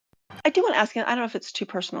I do want to ask you, I don't know if it's too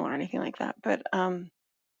personal or anything like that, but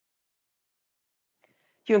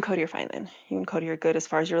you and Kody are fine then. You and Kody are good as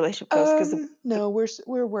far as your relationship goes, because No,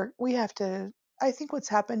 we have to. I think what's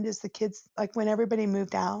happened is the kids, like when everybody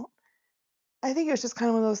moved out, I think it was just kind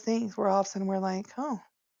of one of those things where all of a sudden we're like, oh,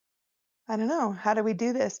 I don't know, how do we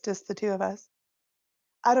do this? Just the two of us.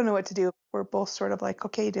 I don't know what to do. We're both sort of like,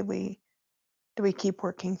 okay, do we keep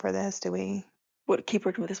working for this? Do we what keep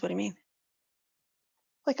working with this? What do you mean?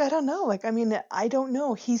 like I don't know. Like I mean, I don't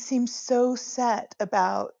know. He seems so set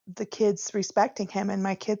about the kids respecting him, and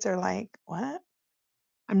my kids are like, what?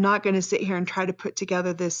 I'm not going to sit here and try to put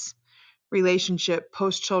together this relationship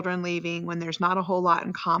post children leaving when there's not a whole lot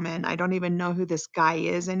in common. I don't even know who this guy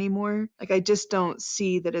is anymore. Like, I just don't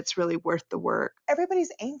see that it's really worth the work.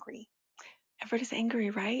 Everybody's angry. Everybody's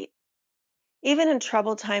angry, right? Even in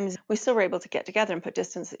troubled times, we still were able to get together and put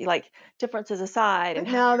distance, like differences aside, But and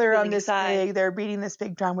have now your they're on feelings this aside. they're beating this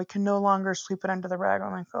big drum. We can no longer sweep it under the rug.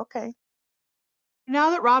 I'm like, okay.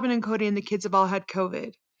 Now that Robin and Kody and the kids have all had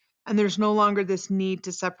COVID, and there's no longer this need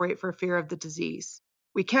to separate for fear of the disease,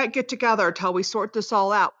 we can't get together until we sort this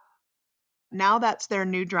all out. Now that's their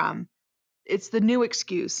new drum. It's the new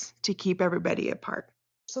excuse to keep everybody apart.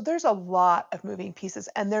 So there's a lot of moving pieces,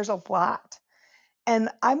 and there's a lot. And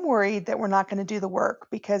I'm worried that we're not going to do the work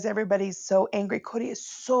because everybody's so angry. Kody is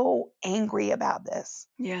so angry about this.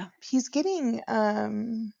 Yeah. He's getting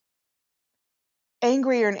angrier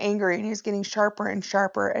and angrier, and he's getting sharper and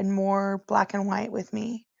sharper and more black and white with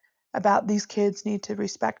me about these kids need to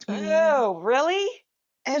respect me. Oh, really?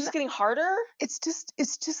 And It's just getting harder? it's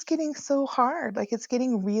just getting so hard. Like it's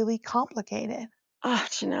getting really complicated. Oh,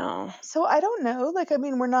 Janelle. So I don't know. Like I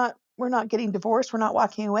mean, we're not getting divorced. We're not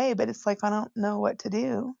walking away, but it's like I don't know what to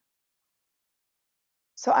do.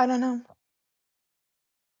 So I don't know.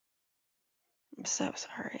 I'm so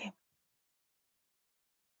sorry.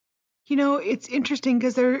 You know, it's interesting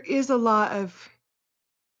because there is a lot of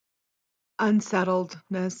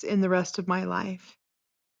unsettledness in the rest of my life.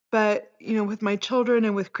 But, with my children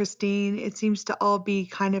and with Christine, it seems to all be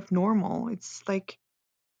kind of normal. It's like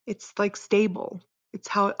stable. It's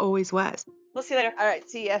how it always was. We'll see you later. All right,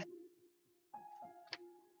 see ya.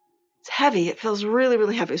 It's heavy. It feels really,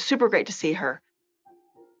 really heavy. It's super great to see her.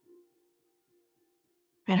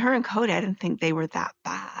 Man, her and Kody, I didn't think they were that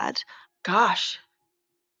bad. Gosh,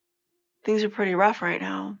 things are pretty rough right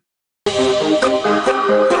now.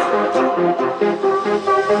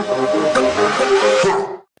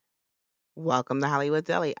 Welcome to Hollywood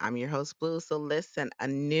Deli. I'm your host, Blue. So, listen, a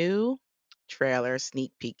new trailer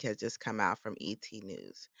sneak peek has just come out from ET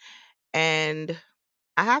News. And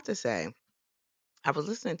I have to say, I was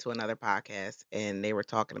listening to another podcast and they were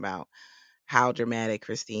talking about how dramatic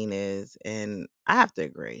Christine is. And I have to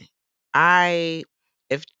agree. I,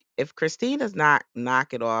 if, if Christine does not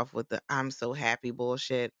knock it off with the I'm so happy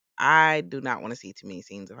bullshit, I do not want to see too many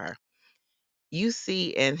scenes of her. You see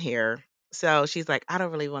in here, so she's like, I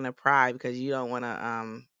don't really want to pry because you don't want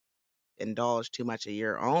to indulge too much of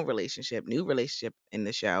your own new relationship in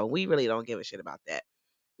the show. We really don't give a shit about that.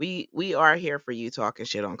 We are here for you talking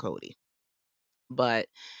shit on Kody. But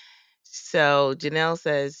so Janelle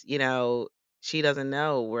says, she doesn't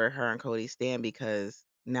know where her and Kody stand because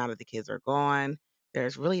now that the kids are gone,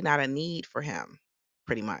 there's really not a need for him,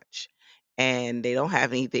 pretty much. And they don't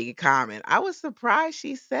have anything in common. I was surprised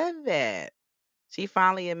she said that. She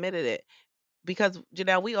finally admitted it because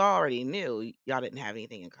Janelle, we already knew y'all didn't have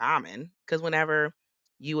anything in common. Because whenever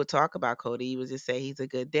you would talk about Cody, you would just say he's a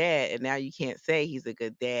good dad, and now you can't say he's a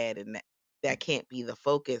good dad, and that can't be the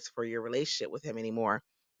focus for your relationship with him anymore.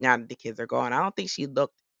 Now that the kids are gone, I don't think she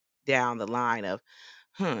looked down the line of,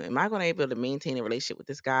 am I going to be able to maintain a relationship with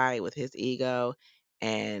this guy with his ego,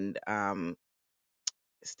 and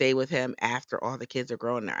stay with him after all the kids are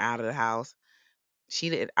grown and they're out of the house? She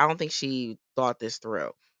did. I don't think she thought this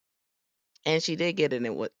through. And she did get in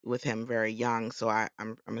it with him very young, so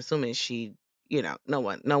I'm assuming she, no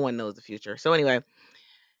one knows the future. So anyway,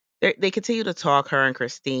 they continue to talk, her and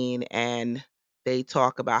Christine, and they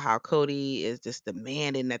talk about how Cody is just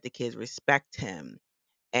demanding that the kids respect him.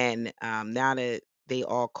 And now that they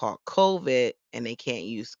all caught COVID and they can't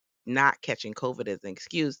use not catching COVID as an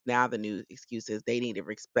excuse, now the new excuse is they need to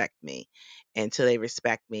respect me. Until they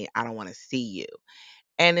respect me, I don't want to see you.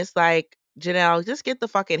 And it's like, Janelle, just get the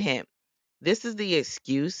fucking hint. This is the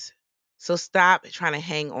excuse. So stop trying to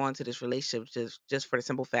hang on to this relationship just for the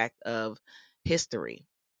simple fact of history.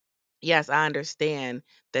 Yes, I understand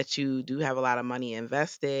that you do have a lot of money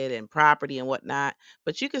invested in property and whatnot,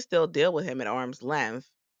 but you can still deal with him at arm's length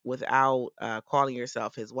without calling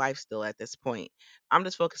yourself his wife still at this point. I'm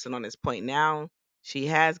just focusing on this point now. She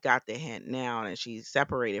has got the hint now and she's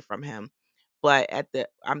separated from him. But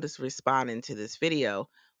I'm just responding to this video.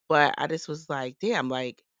 But I just was like, damn,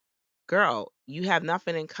 like, girl, you have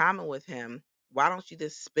nothing in common with him. Why don't you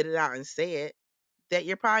just spit it out and say it that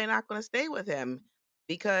you're probably not going to stay with him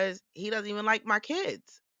because he doesn't even like my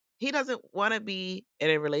kids. He doesn't want to be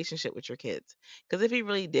in a relationship with your kids. Because if he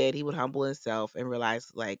really did, he would humble himself and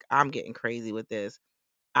realize, like, I'm getting crazy with this.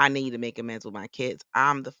 I need to make amends with my kids.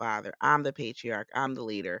 I'm the father. I'm the patriarch. I'm the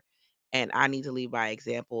leader. And I need to lead by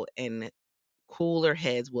example, and cooler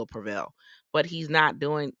heads will prevail. But he's not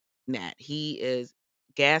doing that. He is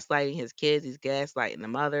gaslighting his kids. He's gaslighting the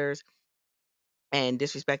mothers and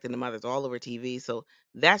disrespecting the mothers all over TV. So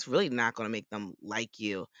that's really not going to make them like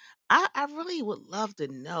you. I really would love to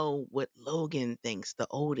know what Logan thinks, the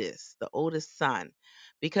oldest son,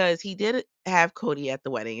 because he did have Kody at the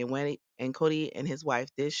wedding, and and Kody and his wife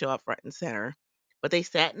did show up front and center, but they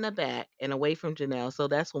sat in the back and away from Janelle. So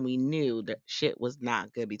that's when we knew that shit was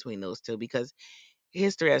not good between those two, because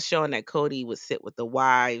history has shown that Kody would sit with the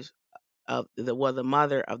wives of the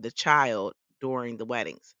mother of the child during the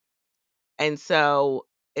weddings. And so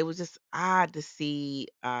it was just odd to see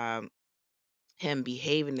him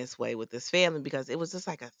behaving this way with his family, because it was just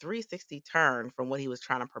like a 360 turn from what he was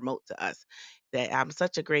trying to promote to us. That I'm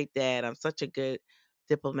such a great dad, I'm such a good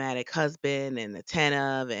diplomatic husband and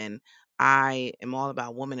attentive, and I am all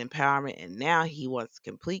about woman empowerment. And now he wants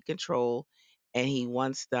complete control and he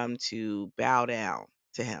wants them to bow down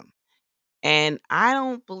to him. And I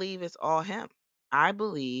don't believe it's all him. I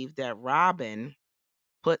believe that Robin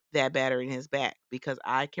put that battery in his back, because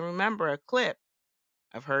I can remember a clip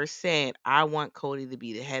of her saying, I want Kody to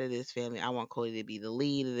be the head of this family. I want Kody to be the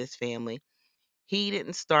lead of this family. He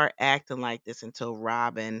didn't start acting like this until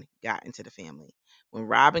Robin got into the family. When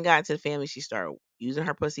Robin got into the family, she started using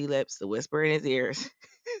her pussy lips to whisper in his ears.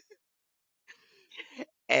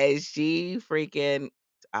 And she freaking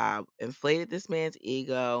inflated this man's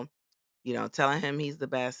ego, telling him he's the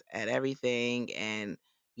best at everything, and,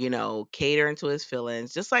 catering to his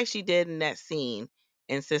feelings, just like she did in that scene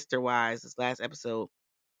in Sister Wives, this last episode,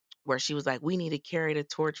 where she was like, we need to carry the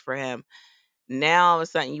torch for him. Now, all of a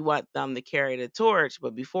sudden, you want them to carry the torch,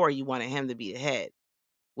 but before you wanted him to be the head.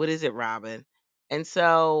 What is it, Robin? And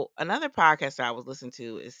so, another podcast I was listening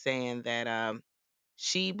to is saying that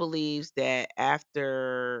she believes that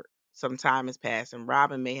after some time has passed, and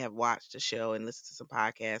Robin may have watched the show and listened to some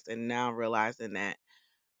podcasts, and now realizing that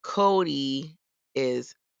Kody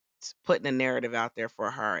is putting a narrative out there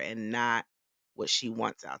for her and not what she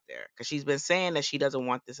wants out there. Because she's been saying that she doesn't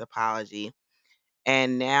want this apology.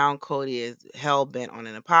 And now Kody is hell bent on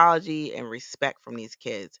an apology and respect from these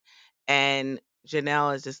kids. And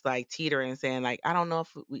Janelle is just like teetering and saying, like, I don't know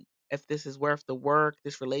if this is worth the work,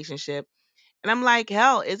 this relationship. And I'm like,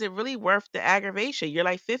 hell, is it really worth the aggravation? You're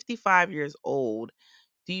like 55 years old.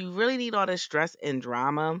 Do you really need all this stress and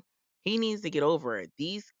drama? He needs to get over it.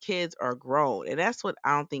 These kids are grown. And that's what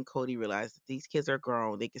I don't think Kody realized. These kids are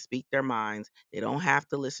grown. They can speak their minds. They don't have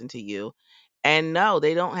to listen to you. And no,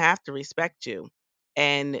 they don't have to respect you.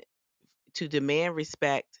 And to demand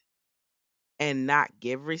respect and not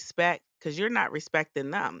give respect, because you're not respecting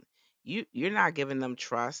them. You're not giving them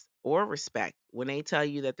trust or respect when they tell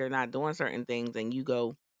you that they're not doing certain things, and you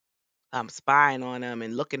go spying on them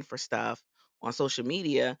and looking for stuff on social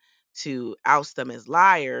media to oust them as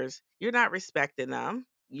liars. You're not respecting them.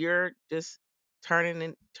 You're just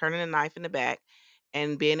turning a knife in the back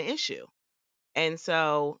and being an issue. And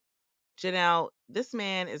so, Janelle, this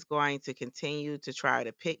man is going to continue to try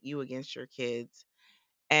to pit you against your kids.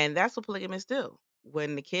 And that's what polygamists do.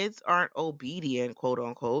 When the kids aren't obedient, quote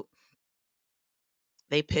unquote,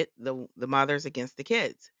 they pit the mothers against the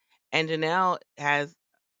kids. And Janelle has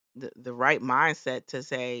the right mindset to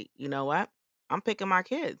say, you know what? I'm picking my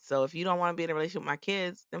kids. So if you don't want to be in a relationship with my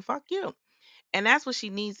kids, then fuck you. And that's what she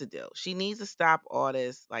needs to do. She needs to stop all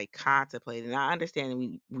this like contemplating. I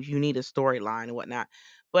understand you need a storyline and whatnot,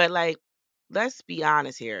 but like, let's be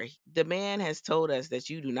honest here. The man has told us that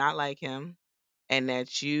you do not like him and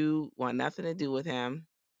that you want nothing to do with him.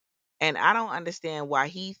 And I don't understand why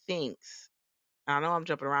he thinks, I know I'm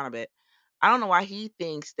jumping around a bit. I don't know why he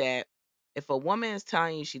thinks that if a woman is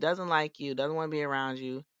telling you she doesn't like you, doesn't want to be around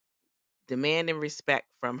you, demanding respect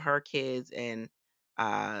from her kids and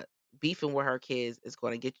uh, beefing with her kids is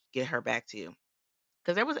going to get her back to you.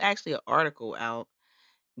 Because there was actually an article out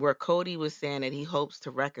where Kody was saying that he hopes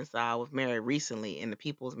to reconcile with Mary recently in the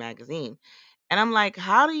People's Magazine. And I'm like,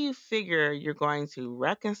 how do you figure you're going to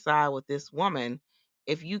reconcile with this woman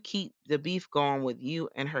if you keep the beef going with you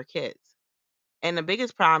and her kids? And the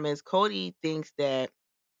biggest problem is Kody thinks that,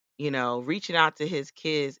 reaching out to his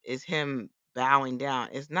kids is him bowing down.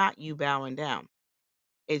 It's not you bowing down.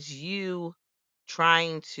 It's you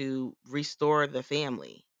trying to restore the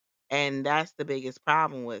family. And that's the biggest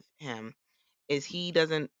problem with him is he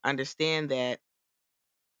doesn't understand that.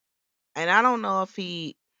 And I don't know if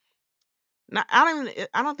he not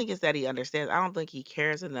I don't think it's that he understands. I don't think he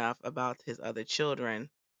cares enough about his other children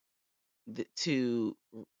th- to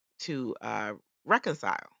to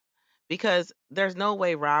reconcile, because there's no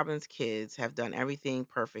way Robin's kids have done everything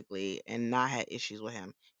perfectly and not had issues with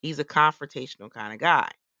him. He's a confrontational kind of guy.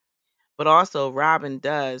 But also Robin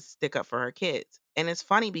does stick up for her kids. And it's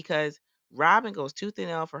funny because Robin goes tooth and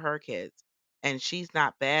nail for her kids and she's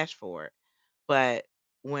not bashed for it. But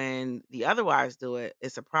when the other wives do it,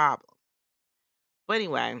 it's a problem. But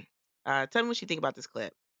anyway, tell me what you think about this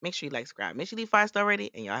clip. Make sure you like, subscribe. Make sure you leave 5-star rating,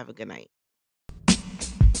 and y'all have a good night.